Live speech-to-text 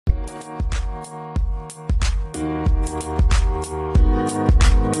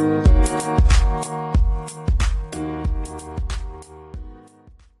What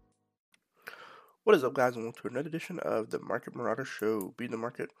is up, guys, and welcome to another edition of the Market Marauder Show. Beating the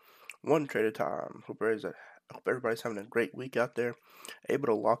market one trade at a time. Hope everybody's having a great week out there, able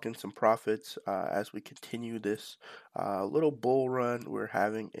to lock in some profits as we continue this little bull run we're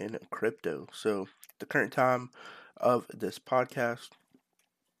having in crypto. So, the current time of this podcast,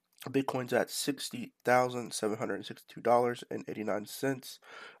 Bitcoin's at $60,762.89,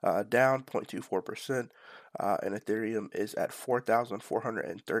 down 0.24%, and Ethereum is at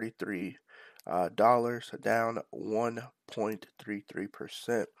 $4,433. Down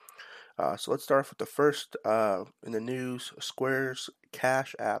 1.33%. So let's start off with the first in the news. Square's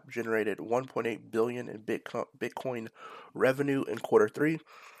Cash App generated 1.8 billion in Bitcoin revenue in quarter three.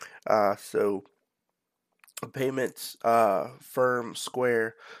 So payments firm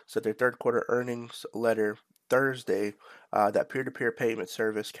Square said their third quarter earnings letter Thursday that peer-to-peer payment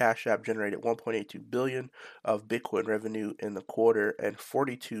service Cash App generated 1.82 billion of Bitcoin revenue in the quarter and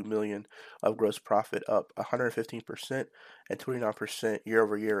 42 million of gross profit, up 115% and 29% year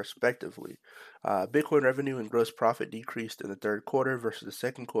over year respectively. Bitcoin revenue and gross profit decreased in the third quarter versus the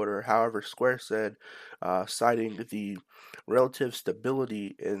second quarter. However, Square said, citing the relative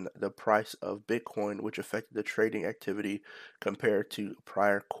stability in the price of Bitcoin, which affected the trading activity compared to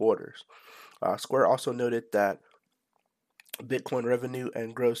prior quarters. Square also noted that Bitcoin revenue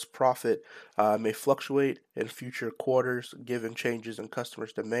and gross profit may fluctuate in future quarters given changes in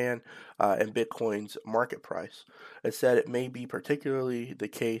customers' demand and Bitcoin's market price. It said it may be particularly the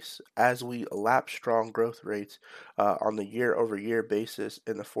case as we lap strong growth rates on the year-over-year basis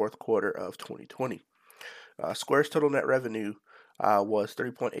in the fourth quarter of 2020. Square's total net revenue was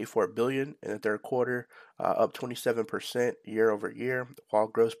 3.84 billion in the third quarter, up 27% year over year, while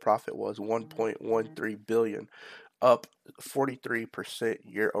gross profit was 1.13 billion, up 43%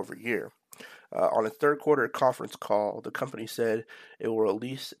 year over year. On a third quarter conference call, the company said it will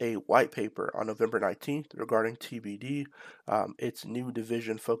release a white paper on November 19th regarding TBD, its new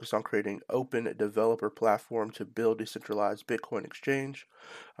division focused on creating open developer platform to build decentralized Bitcoin exchange.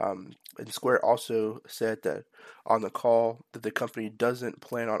 And Square also said that on the call that the company doesn't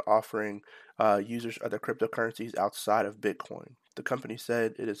plan on offering users other cryptocurrencies outside of Bitcoin. The company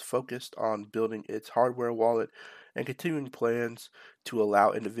said it is focused on building its hardware wallet and continuing plans to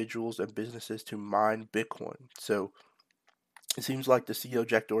allow individuals and businesses to mine Bitcoin. So it seems like the CEO,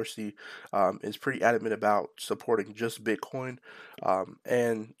 Jack Dorsey, is pretty adamant about supporting just Bitcoin.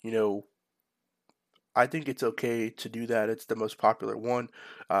 And, I think it's okay to do that. It's the most popular one,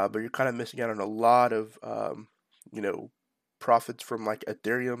 but you're kind of missing out on a lot of, profits from like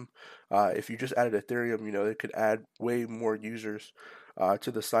Ethereum. If you just added Ethereum, it could add way more users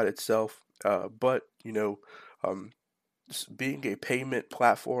to the site itself. But being a payment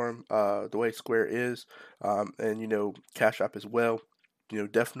platform, the way Square is, and Cash App as well,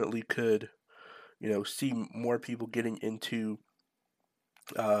 definitely could, see more people getting into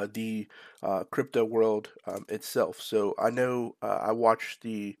the crypto world itself. So I know I watched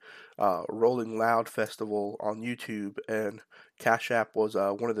the Rolling Loud Festival on YouTube, and Cash App was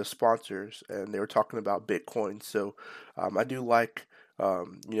one of the sponsors, and they were talking about Bitcoin. So I do like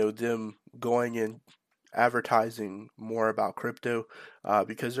them going in advertising more about crypto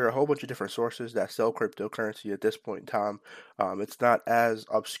because there are a whole bunch of different sources that sell cryptocurrency at this point in time. It's not as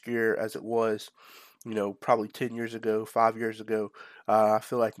obscure as it was probably 10 years ago, 5 years ago. I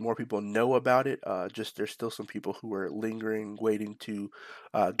feel like more people know about it. Just there's still some people who are lingering, waiting to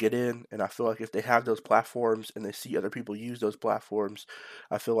get in. And I feel like if they have those platforms and they see other people use those platforms,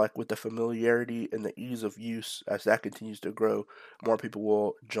 I feel like with the familiarity and the ease of use, as that continues to grow, more people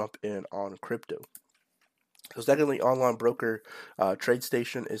will jump in on crypto. So secondly, online broker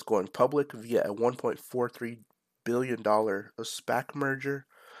TradeStation is going public via a $1.43 billion SPAC merger.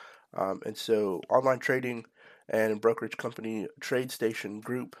 And so online trading and brokerage company TradeStation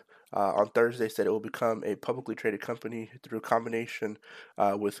Group on Thursday said it will become a publicly traded company through a combination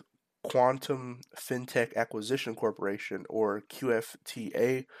with Quantum Fintech Acquisition Corporation, or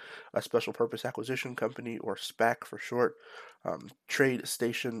QFTA, a special purpose acquisition company, or SPAC for short.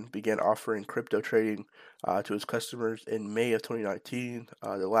 TradeStation began offering crypto trading to its customers in May of 2019.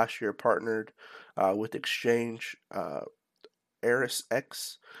 The last year partnered with exchange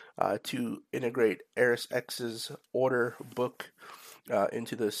ErisX to integrate ErisX's order book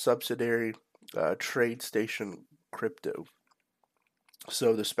into the subsidiary TradeStation Crypto.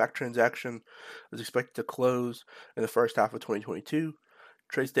 So the SPAC transaction is expected to close in the first half of 2022.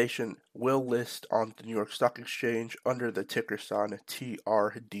 TradeStation will list on the New York Stock Exchange under the ticker sign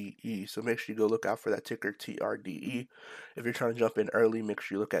TRDE. So make sure you go look out for that ticker TRDE. If you're trying to jump in early, make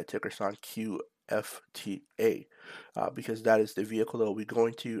sure you look at ticker sign QFTA, because that is the vehicle that will be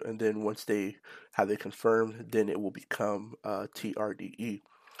going to. And then once they have it confirmed, then it will become TRDE.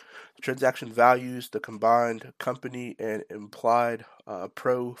 Transaction values the combined company and implied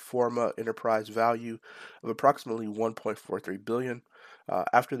pro forma enterprise value of approximately 1.43 billion.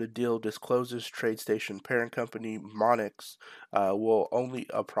 After the deal discloses, TradeStation parent company Monex will own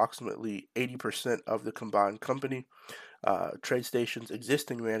approximately 80% of the combined company. TradeStation's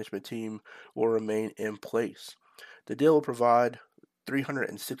existing management team will remain in place. The deal will provide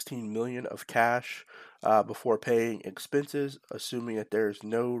 316 million of cash before paying expenses, assuming that there is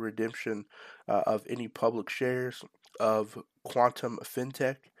no redemption of any public shares of Quantum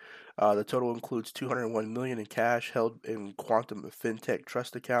FinTech. The total includes 201 million in cash held in Quantum FinTech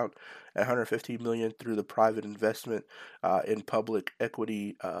trust account, and 115 million through the private investment in public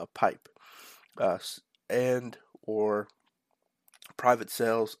equity PIPE, and or private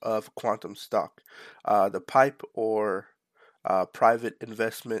sales of Quantum stock. The PIPE or private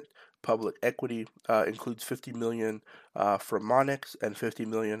investment public equity includes 50 million from Monex and 50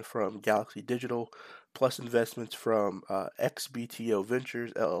 million from Galaxy Digital, plus investments from XBTO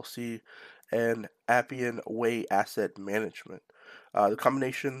Ventures LLC and Appian Way Asset Management. The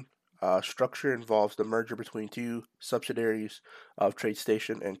combination structure involves the merger between two subsidiaries of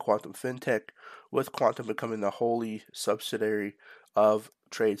TradeStation and Quantum FinTech, with Quantum becoming the wholly subsidiary of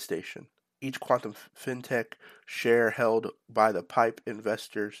TradeStation. Each Quantum FinTech share held by the PIPE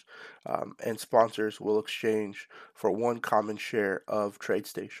investors and sponsors will exchange for one common share of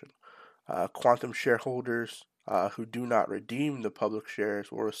TradeStation. Quantum shareholders who do not redeem the public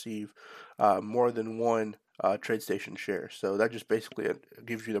shares will receive more than one TradeStation share. So that just basically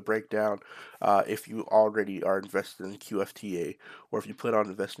gives you the breakdown if you already are invested in QFTA, or if you plan on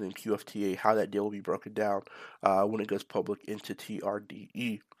investing in QFTA, how that deal will be broken down when it goes public into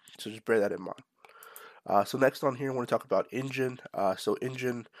TRDE. So just bear that in mind. So next on here, I want to talk about Engine. So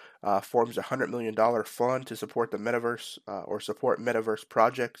Engine forms a $100 million fund to support the metaverse or support metaverse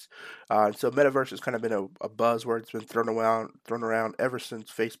projects. And so metaverse has kind of been a buzzword. It's been thrown around ever since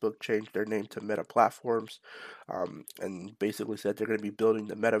Facebook changed their name to Meta Platforms, and basically said they're going to be building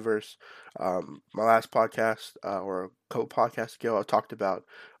the metaverse. My last podcast or a couple podcasts ago, I talked about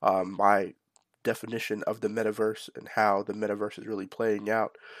my definition of the metaverse and how the metaverse is really playing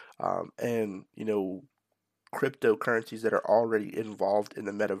out, and cryptocurrencies that are already involved in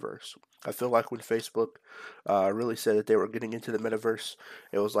the metaverse. I feel like when Facebook really said that they were getting into the metaverse,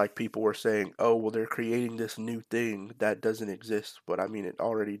 it was like people were saying, oh, well, they're creating this new thing that doesn't exist. But I mean, it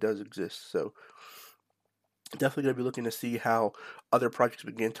already does exist. So definitely going to be looking to see how other projects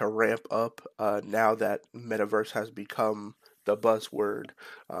begin to ramp up now that metaverse has become the buzzword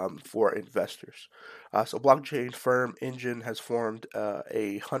for investors. So blockchain firm Engine has formed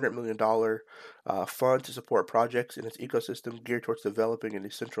a $100 million fund to support projects in its ecosystem geared towards developing a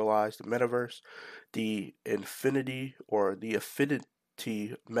decentralized metaverse. The Infinity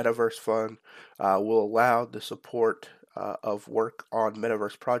Metaverse Fund will allow the support of work on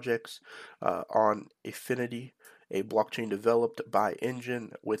metaverse projects on Affinity, a blockchain developed by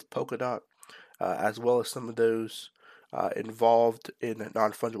Engine with Polkadot, as well as some of those involved in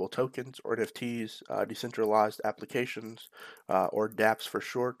non-fungible tokens or NFTs, decentralized applications, or dApps for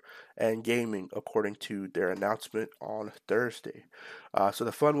short, and gaming, according to their announcement on Thursday. So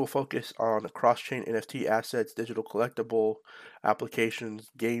the fund will focus on cross-chain NFT assets, digital collectible applications,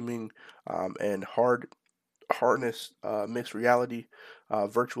 gaming, and harness mixed reality,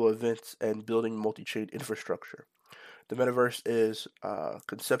 virtual events, and building multi-chain infrastructure. The metaverse is a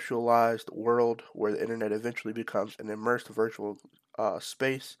conceptualized world where the internet eventually becomes an immersed virtual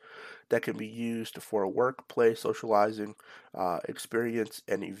space that can be used for work, play, socializing, experience,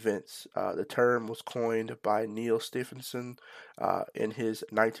 and events. The term was coined by Neal Stephenson in his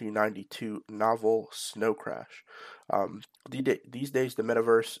 1992 novel Snow Crash. These days, the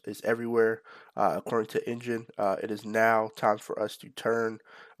metaverse is everywhere. According to Engine, it is now time for us to turn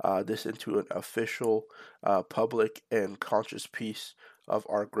this into an official, public, and conscious piece of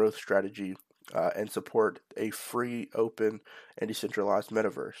our growth strategy and support a free, open, and decentralized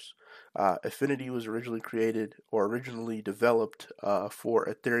metaverse. Affinity was originally developed for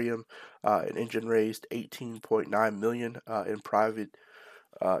Ethereum, and Engine raised 18.9 million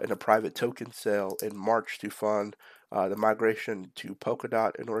in a private token sale in March to fund the migration to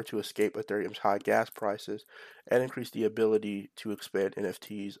Polkadot in order to escape Ethereum's high gas prices and increase the ability to expand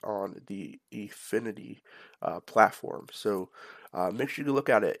NFTs on the Efinity platform. So make sure you look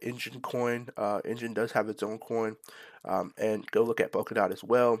out at Engine Coin. Engine does have its own coin. And go look at Polkadot as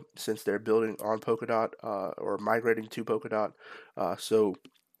well, since they're building on Polkadot or migrating to Polkadot. So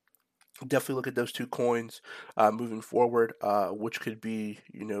definitely look at those two coins moving forward, which could be,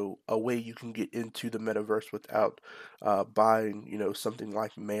 a way you can get into the metaverse without buying, something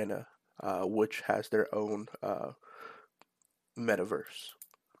like Mana, which has their own metaverse.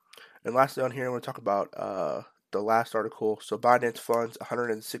 And lastly on here, I want to talk about the last article. So Binance funds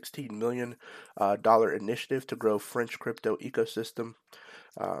 $116 million initiative to grow French crypto ecosystem.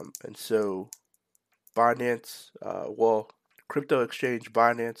 And so Binance, crypto exchange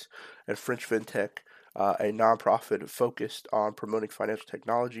Binance and French FinTech, a nonprofit focused on promoting financial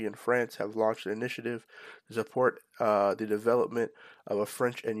technology in France, have launched an initiative to support the development of a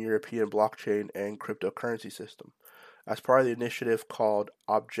French and European blockchain and cryptocurrency system. As part of the initiative called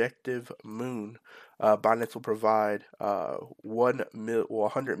Objective Moon, Binance will provide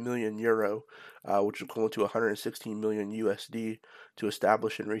 100 million euro, which is equivalent to 116 million USD, to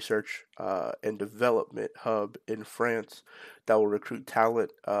establish a research and development hub in France that will recruit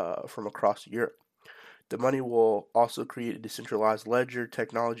talent from across Europe. The money will also create a decentralized ledger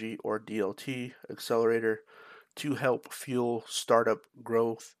technology, or DLT, accelerator to help fuel startup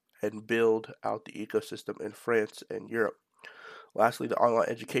growth and build out the ecosystem in France and Europe. Lastly, the online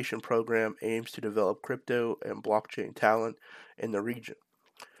education program aims to develop crypto and blockchain talent in the region.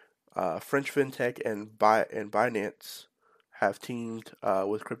 French FinTech and Binance have teamed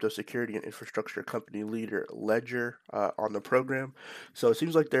with crypto security and infrastructure company leader Ledger on the program. So it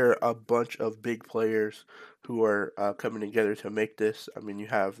seems like there are a bunch of big players who are coming together to make this. I mean, you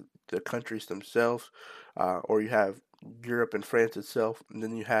have the countries themselves, or you have Europe and France itself, and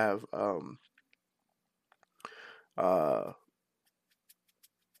then you have uh,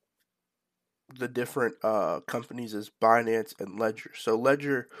 the different companies is Binance and Ledger. So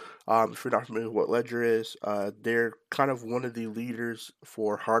Ledger, if you're not familiar with what Ledger is, they're kind of one of the leaders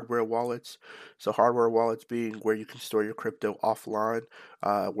for hardware wallets. So hardware wallets being where you can store your crypto offline,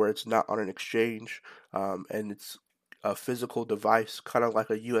 where it's not on an exchange, and it's a physical device, kind of like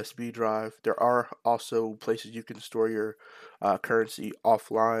a USB drive. There are also places you can store your currency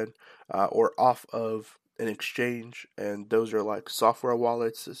offline or off of an exchange, and those are like software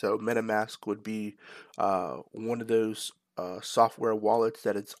wallets. So MetaMask would be one of those software wallets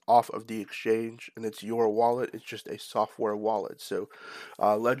that it's off of the exchange and it's your wallet. It's just a software wallet. So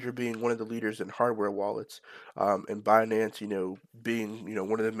Ledger being one of the leaders in hardware wallets, and Binance, being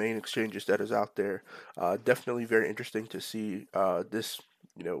one of the main exchanges that is out there. Definitely very interesting to see this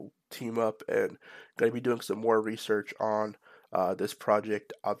team up, and going to be doing some more research on this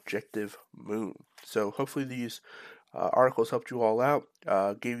project Objective Moon. So hopefully these articles helped you all out,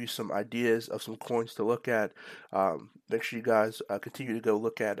 gave you some ideas of some coins to look at. Make sure you guys continue to go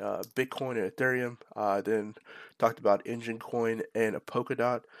look at Bitcoin and Ethereum. Then talked about Engine Coin and a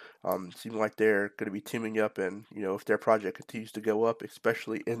Polkadot. Seem like they're going to be teaming up, and if their project continues to go up,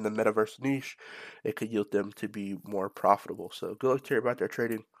 especially in the metaverse niche, it could yield them to be more profitable. So good luck to hear about their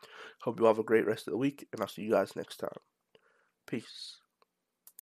trading. Hope you all have a great rest of the week, and I'll see you guys next time. Peace.